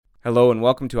Hello and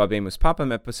welcome to Habemus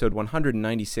Papam, episode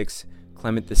 196,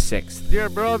 Clement VI. Dear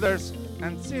brothers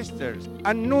and sisters,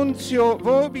 Annuncio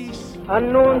vobis,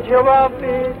 Annuncio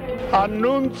vobis,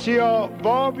 Annuncio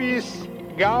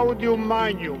vobis Gaudium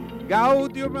Magnum,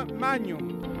 Gaudium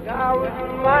Magnum,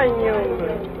 Gaudium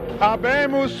Magnum,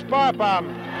 Habemus Papam.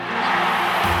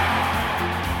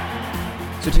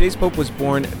 So today's Pope was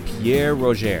born Pierre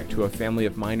Roger to a family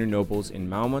of minor nobles in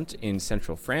Malmont in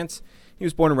central France. He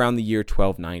was born around the year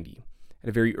 1290. At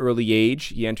a very early age,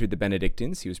 he entered the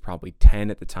Benedictines. He was probably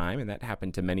 10 at the time, and that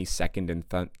happened to many second and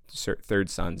third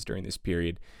sons during this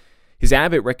period. His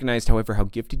abbot recognized, however, how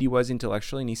gifted he was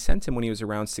intellectually, and he sent him when he was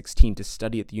around 16 to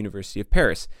study at the University of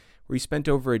Paris, where he spent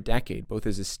over a decade, both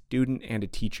as a student and a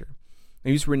teacher. Now,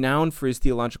 he was renowned for his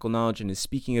theological knowledge and his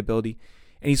speaking ability,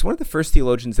 and he's one of the first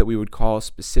theologians that we would call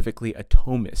specifically a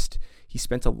Thomist. He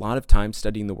spent a lot of time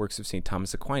studying the works of St.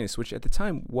 Thomas Aquinas, which at the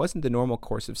time wasn't the normal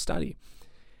course of study.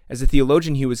 As a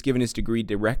theologian, he was given his degree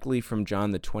directly from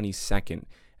John the 22nd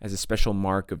as a special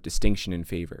mark of distinction and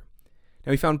favor.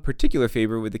 Now, he found particular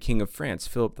favor with the King of France,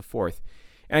 Philip IV,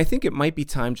 and I think it might be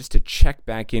time just to check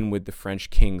back in with the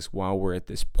French kings while we're at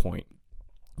this point,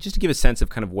 just to give a sense of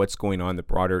kind of what's going on in the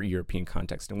broader European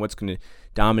context and what's going to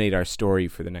dominate our story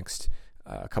for the next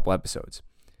couple episodes.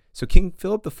 So King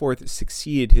Philip IV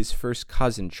succeeded his first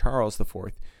cousin, Charles IV,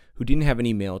 who didn't have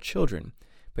any male children.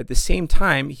 But at the same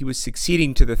time he was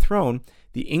succeeding to the throne,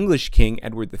 the English king,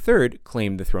 Edward III,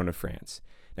 claimed the throne of France.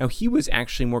 Now, he was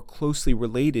actually more closely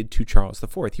related to Charles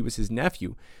IV. He was his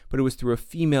nephew, but it was through a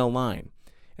female line.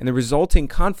 And the resulting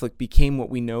conflict became what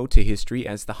we know to history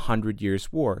as the 100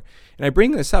 Years' War. And I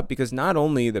bring this up because not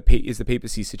only is the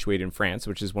papacy situated in France,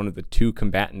 which is one of the two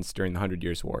combatants during the 100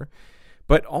 Years' War,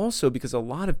 but also because a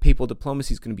lot of papal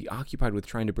diplomacy is going to be occupied with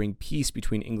trying to bring peace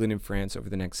between England and France over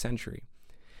the next century.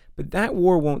 But that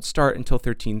war won't start until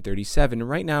 1337, and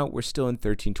right now we're still in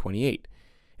 1328.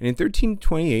 And in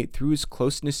 1328, through his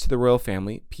closeness to the royal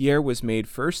family, Pierre was made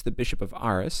first the Bishop of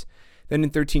Arras, then in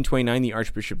 1329 the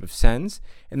Archbishop of Sens,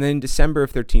 and then in December of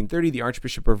 1330 the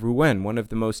Archbishop of Rouen, one of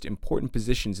the most important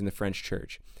positions in the French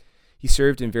Church. He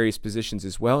served in various positions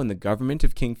as well in the government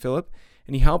of King Philip,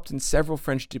 and he helped in several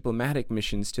French diplomatic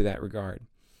missions to that regard.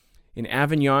 In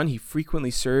Avignon, he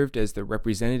frequently served as the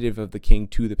representative of the king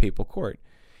to the papal court.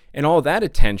 And all that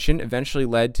attention eventually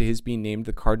led to his being named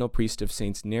the cardinal priest of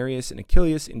Saints Nereus and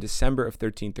Achilles in December of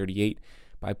 1338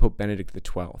 by Pope Benedict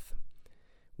XII.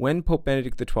 When Pope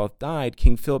Benedict XII died,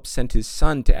 King Philip sent his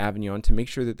son to Avignon to make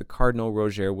sure that the Cardinal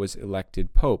Roger was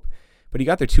elected pope. But he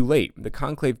got there too late. The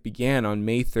conclave began on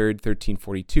May 3rd,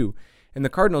 1342, and the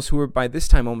cardinals, who were by this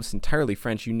time almost entirely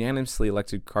French, unanimously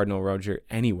elected Cardinal Roger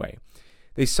anyway.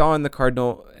 They saw in the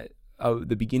cardinal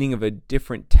the beginning of a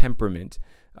different temperament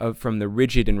from the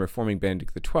rigid and reforming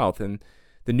Benedict XII, and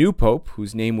the new pope,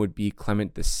 whose name would be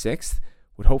Clement VI,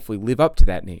 would hopefully live up to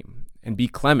that name and be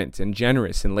clement and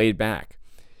generous and laid back.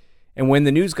 And when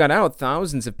the news got out,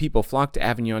 thousands of people flocked to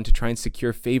Avignon to try and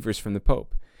secure favors from the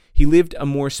pope. He lived a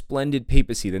more splendid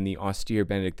papacy than the austere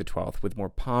Benedict XII, with more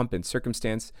pomp and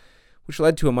circumstance, which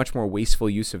led to a much more wasteful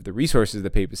use of the resources of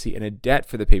the papacy and a debt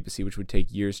for the papacy which would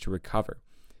take years to recover.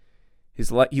 He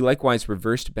likewise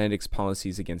reversed Benedict's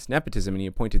policies against nepotism, and he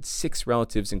appointed 6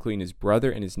 relatives, including his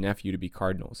brother and his nephew, to be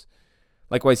cardinals.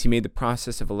 Likewise, he made the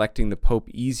process of electing the pope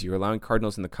easier, allowing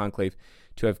cardinals in the conclave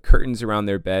to have curtains around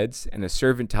their beds and a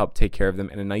servant to help take care of them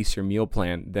and a nicer meal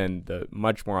plan than the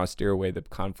much more austere way the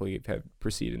conclave had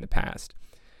proceeded in the past.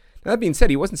 Now, that being said,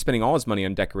 he wasn't spending all his money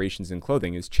on decorations and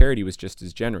clothing. His charity was just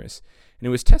as generous, and it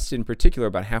was tested in particular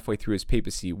about halfway through his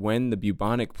papacy when the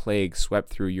bubonic plague swept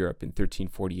through Europe in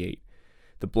 1348.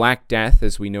 The Black Death,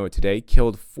 as we know it today,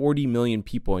 killed 40 million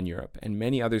people in Europe, and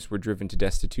many others were driven to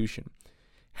destitution.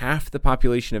 Half the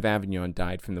population of Avignon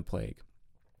died from the plague.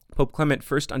 Pope Clement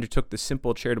first undertook the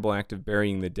simple charitable act of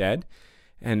burying the dead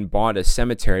and bought a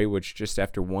cemetery which just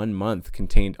after 1 month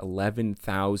contained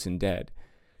 11,000 dead.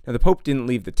 Now, the Pope didn't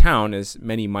leave the town, as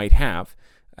many might have,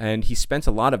 and he spent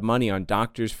a lot of money on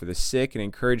doctors for the sick and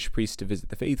encouraged priests to visit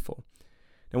the faithful.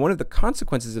 Now, one of the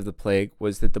consequences of the plague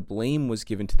was that the blame was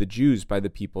given to the Jews by the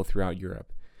people throughout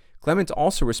Europe. Clement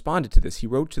also responded to this. He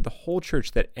wrote to the whole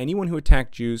church that anyone who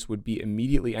attacked Jews would be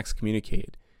immediately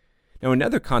excommunicated. Now,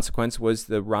 another consequence was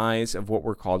the rise of what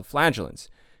were called flagellants,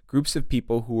 groups of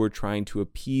people who were trying to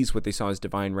appease what they saw as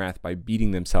divine wrath by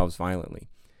beating themselves violently.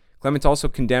 Clement also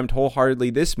condemned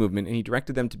wholeheartedly this movement, and he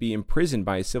directed them to be imprisoned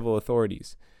by civil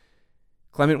authorities.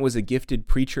 Clement was a gifted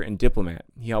preacher and diplomat.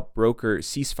 He helped broker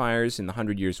ceasefires in the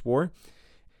 100 Years' War,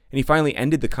 and he finally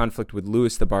ended the conflict with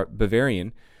Louis the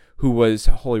Bavarian, who was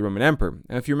Holy Roman Emperor.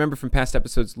 Now, if you remember from past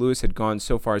episodes, Louis had gone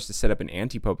so far as to set up an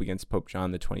anti-pope against Pope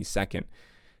John the 22nd.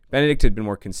 Benedict had been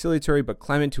more conciliatory, but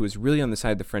Clement, who was really on the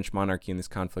side of the French monarchy in this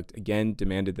conflict, again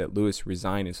demanded that Louis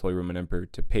resign as Holy Roman Emperor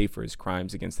to pay for his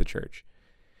crimes against the church.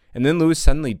 And then Louis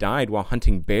suddenly died while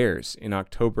hunting bears in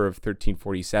October of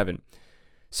 1347.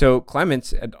 So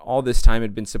Clement, at all this time,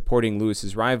 had been supporting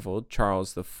Louis's rival,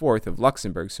 Charles IV of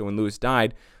Luxembourg. So when Louis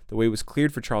died, the way was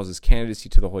cleared for Charles's candidacy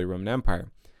to the Holy Roman Empire.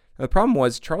 Now, the problem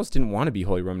was Charles didn't want to be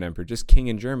Holy Roman Emperor, just king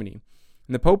in Germany.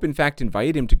 And the Pope, in fact,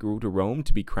 invited him to go to Rome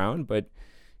to be crowned, but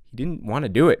he didn't want to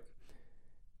do it.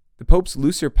 The Pope's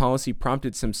looser policy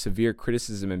prompted some severe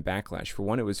criticism and backlash. For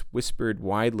one, it was whispered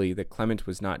widely that Clement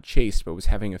was not chaste, but was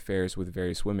having affairs with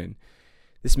various women.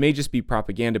 This may just be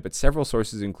propaganda, but several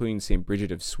sources, including St.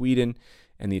 Bridget of Sweden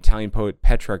and the Italian poet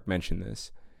Petrarch, mention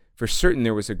this. For certain,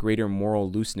 there was a greater moral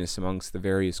looseness amongst the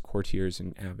various courtiers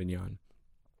in Avignon.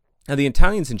 Now, the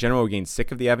Italians in general were getting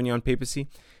sick of the Avignon papacy,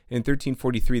 and in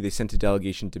 1343 they sent a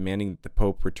delegation demanding that the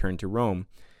Pope return to Rome.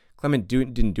 Clement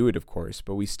didn't do it, of course,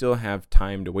 but we still have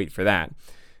time to wait for that.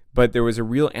 But there was a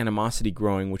real animosity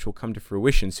growing, which will come to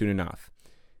fruition soon enough.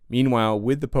 Meanwhile,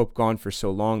 with the Pope gone for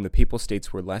so long, the Papal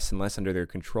States were less and less under their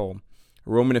control. A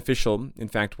Roman official, in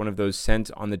fact one of those sent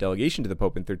on the delegation to the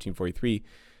Pope in 1343,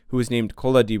 who was named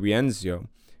Cola di Rienzo,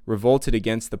 revolted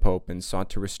against the Pope and sought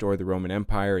to restore the Roman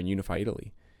Empire and unify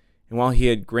Italy. And while he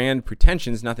had grand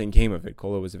pretensions, nothing came of it.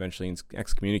 Cola was eventually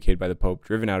excommunicated by the Pope,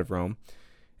 driven out of Rome,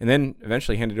 and then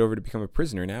eventually handed over to become a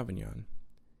prisoner in Avignon.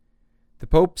 The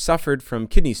Pope suffered from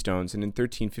kidney stones and in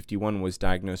 1351 was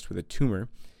diagnosed with a tumor.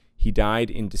 He died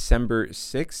in December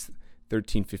 6,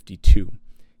 1352.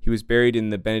 He was buried in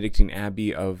the Benedictine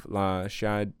Abbey of La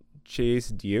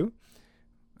Chaise-Dieu.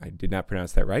 I did not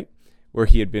pronounce that right, where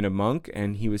he had been a monk,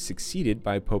 and he was succeeded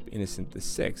by Pope Innocent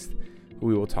VI, who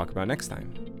we will talk about next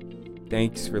time.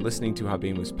 Thanks for listening to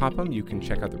Habemus Papam. You can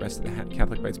check out the rest of the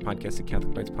Catholic Bites podcast at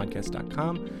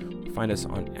catholicbitespodcast.com. Find us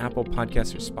on Apple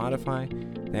Podcasts or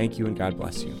Spotify. Thank you and God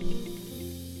bless you.